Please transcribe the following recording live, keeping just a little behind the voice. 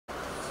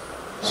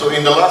So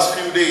in the last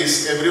few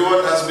days,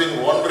 everyone has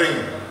been wondering,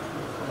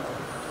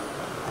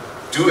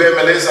 2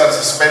 MLAs are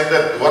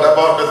suspended, what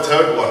about the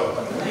third one?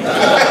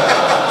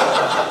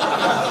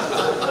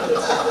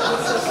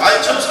 I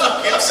chose to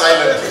keep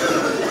silent.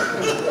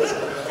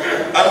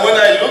 And when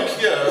I look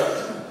here,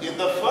 in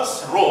the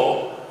first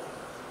row,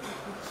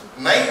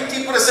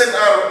 90%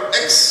 are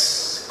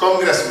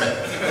ex-congressmen.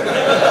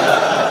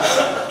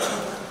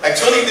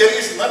 Actually, there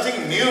is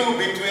nothing new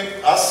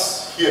between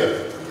us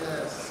here.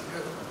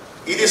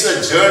 It is a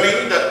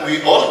journey that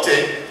we all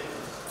take,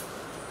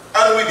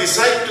 and we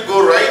decide to go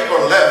right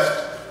or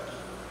left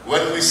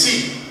when we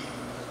see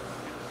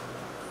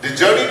the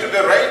journey to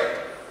the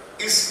right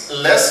is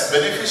less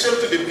beneficial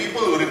to the people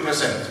who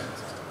represent.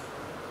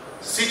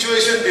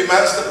 Situation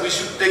demands that we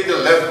should take the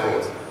left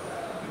road.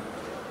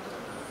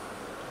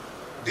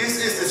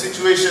 This is the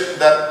situation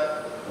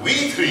that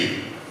we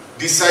three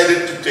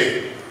decided to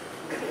take.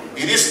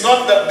 It is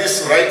not that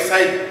this right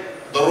side,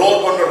 the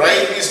road on the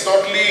right is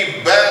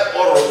totally bad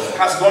or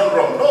has gone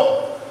wrong.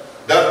 No,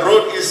 that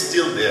road is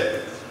still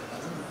there.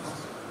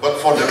 But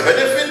for the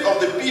benefit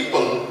of the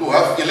people who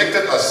have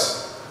elected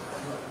us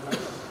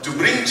to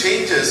bring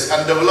changes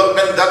and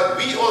development that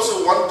we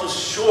also want to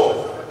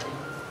show,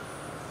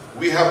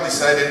 we have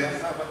decided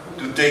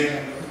to take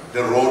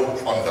the road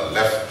on the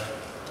left.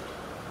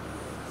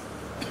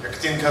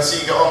 Yakin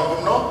kasih ke orang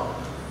kumno,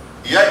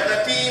 ya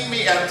nati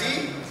mi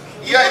ati,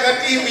 ya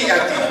nati mi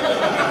ati.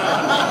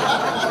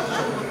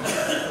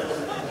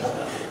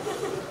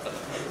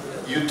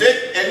 You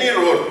take any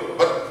road,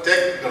 but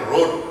take the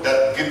road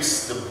that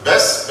gives the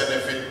best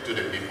benefit to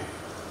the people.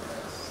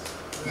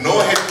 No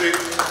hatred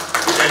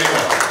to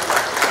anyone.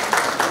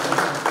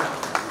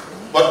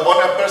 But on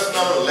a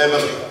personal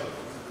level,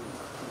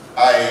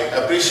 I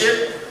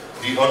appreciate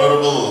the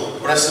Honorable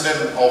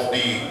President of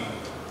the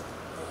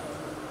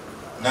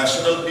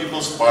National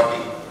People's Party,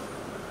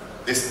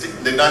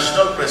 the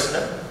National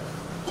President,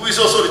 who is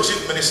also the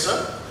Chief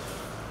Minister.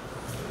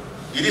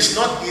 It is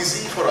not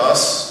easy for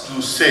us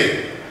to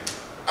say,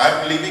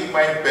 I'm leaving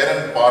my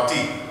parent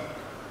party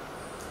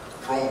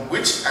from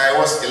which I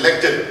was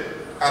elected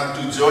and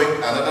to join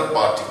another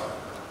party.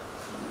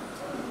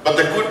 But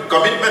the good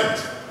commitment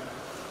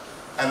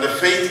and the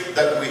faith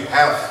that we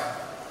have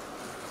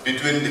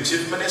between the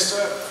Chief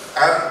Minister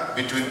and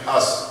between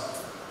us,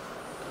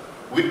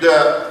 with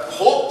the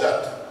hope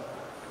that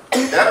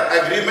that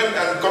agreement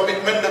and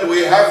commitment that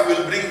we have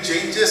will bring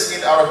changes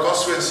in our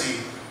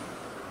constituency,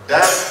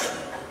 that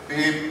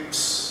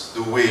paves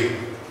the way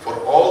for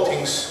all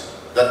things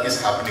that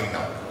is happening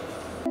now.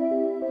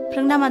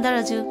 Prangnam Ada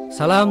Raju.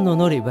 Salam no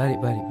riba.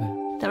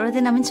 Tarode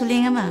namin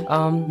suling ama.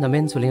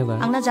 Namin suling ba?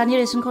 Angna jani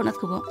resun ko nat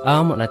kubo.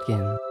 Nat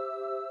ken.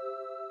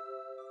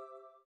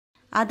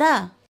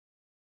 Ada.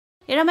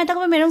 Era meta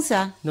ko merong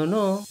sa?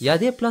 No.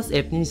 Yade plus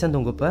F ni nisan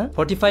tunggu pa.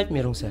 45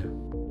 merong sa.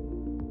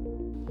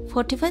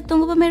 45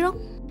 tunggu pa merong?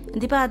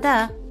 Di pa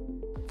ada.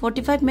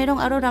 45 merong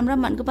aro ramram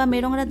man ko pa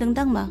merong ra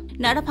dengdang ma.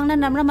 Nara phangna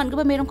ramram man ko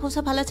pa merong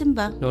khosa phala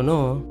chimba.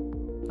 No.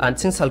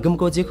 Anching salgum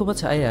ko je ko ba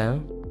chaya.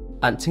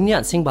 Anching ni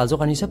anching baljo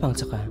kani sa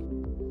pangchaka.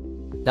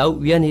 Dau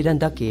wiya ni ran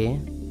dake.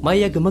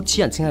 Maya gemak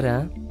chi anching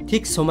ara.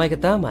 Thik somai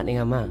kata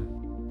maninga ma.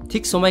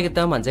 Thik somai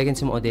kata manjagen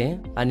chim ode.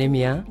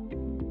 Anemia.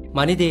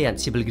 Mani de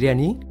anchi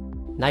belgriani.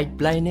 Night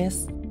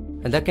blindness.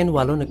 Andaken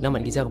walo nakna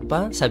man gija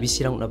pa sabi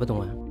sirang na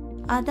batonga.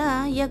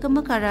 Ada ya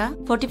gemakara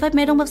 45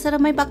 merong baksara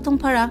mai baktong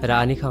para.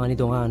 Rani khangani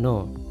donga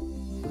no.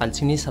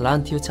 Anching ni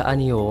salan thiu cha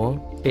ani o.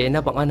 Pe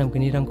na banga nam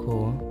kini rang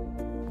ko.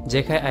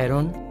 Jekai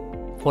iron,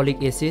 folic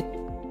acid,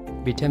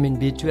 vitamin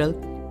B12,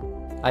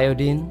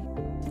 iodine,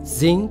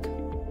 zinc,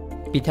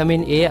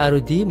 vitamin A aru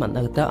D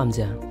managta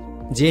amja.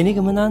 Jeni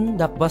kemanan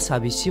dakba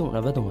sabisi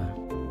unaba donga.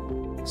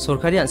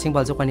 Sorkari ansing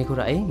baljokani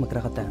kurai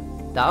makrakata.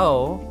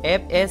 Tao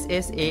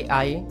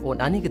FSSAI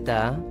onani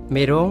kita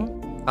merong,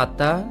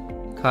 ata,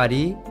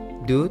 kari,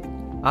 dud,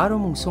 aru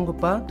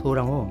mungsongpa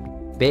thorango.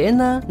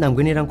 Beena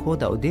namguni rangko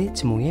daude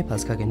chimunge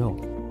paskageno.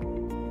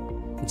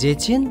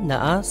 Jechin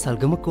naa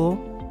salgamako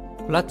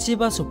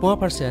Lachiba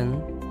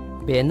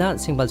 10% beena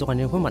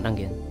singbaljokanir ko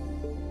mananggen.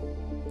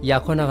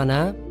 Yakho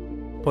nagana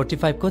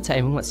 45 ko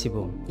chaimung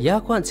masibo.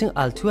 Yakho ansing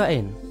altua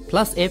en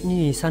plus F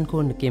ni nisan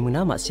ko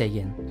nakemuna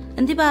masyayen.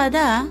 Andi ba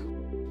ada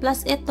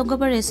plus 8 tongga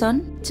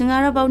reson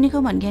chingara bauni ko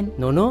mangen.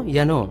 No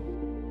yano.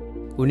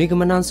 Uni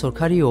kemanan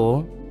sorkari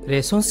o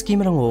reson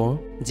scheme rango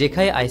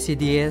jekai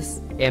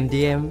ICDS,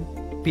 MDM,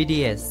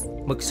 PDS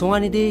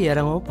maksongani de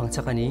yarango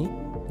pangchakani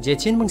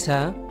jechin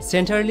mungsa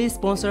centrally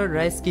sponsored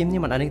rice scheme ni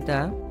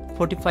mananigta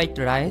fortified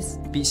rice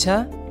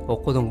bisa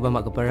okodongba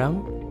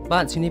magaparang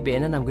ba chini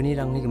bena namgani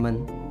rangni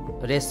gaman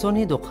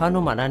resoni dokano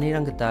manani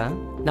ranggata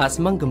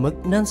nasmang gemek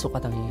nan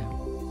sokatangiya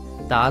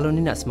taloni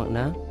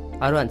nasmakna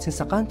aru anching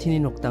sakan thini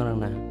noktang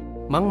rangna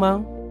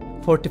mangmang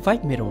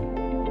 45 mirong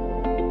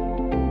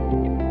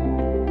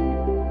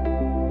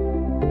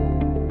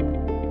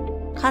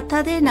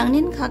khatade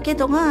nangnin khake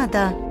donga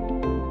ada.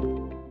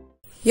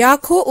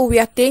 Yakho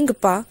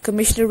Uwyatengpa,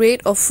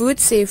 Commissionerate of Food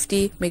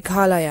Safety,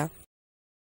 Meghalaya.